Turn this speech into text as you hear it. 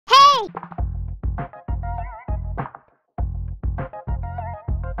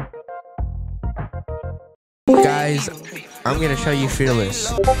Guys, I'm gonna show you Fearless.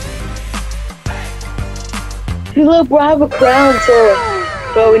 Hey, look, bro, I have a crown, so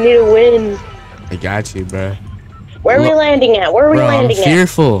bro, we need to win. I got you, bro. Where are we landing at? Where are we landing at?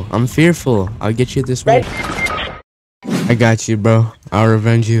 I'm fearful. I'll get you this way. I got you, bro. I'll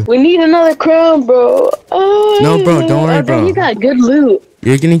revenge you. We need another crown, bro. Oh, no, bro, don't worry, bro. You got good loot.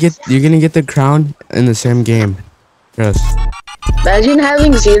 You're gonna get the crown in the same game. Trust. Imagine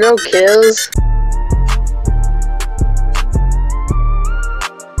having 0 kills.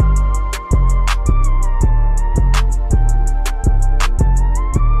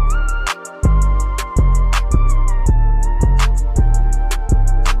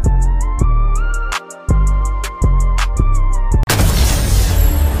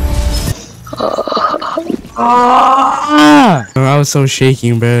 I was so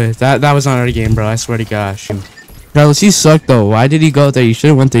shaking, bro. That was not our game, bro. I swear to gosh. Carlos, you suck though. Why did he go there? You should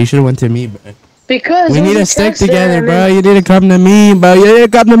have went there. You should have went to me, bro. Because we need to stick together, bro. You need to come to me, bro. You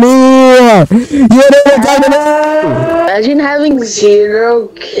need to come to me. You need to come to me. Imagine having 0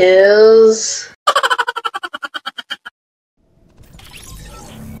 kills.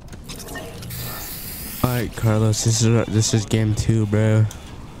 Alright, Carlos. This is game 2, bro.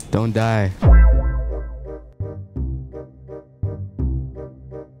 Don't die.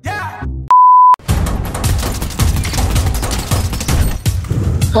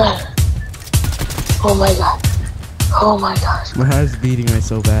 Oh my god. Oh my gosh. My heart's beating like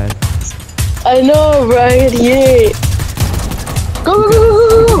so bad. I know, right? Yeah. Go, go, go,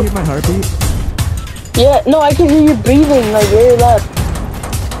 go, go. Can you hear my heartbeat? Yeah, no, I can hear you breathing like very loud.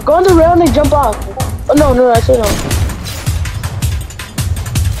 Go on the rail and jump off. Oh, no, actually no.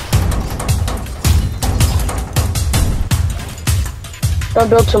 Don't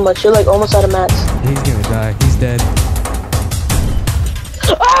build too much. You're like almost out of mats. He's gonna die. He's dead.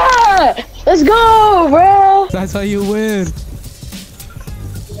 Ah! Let's go, bro! That's how you win.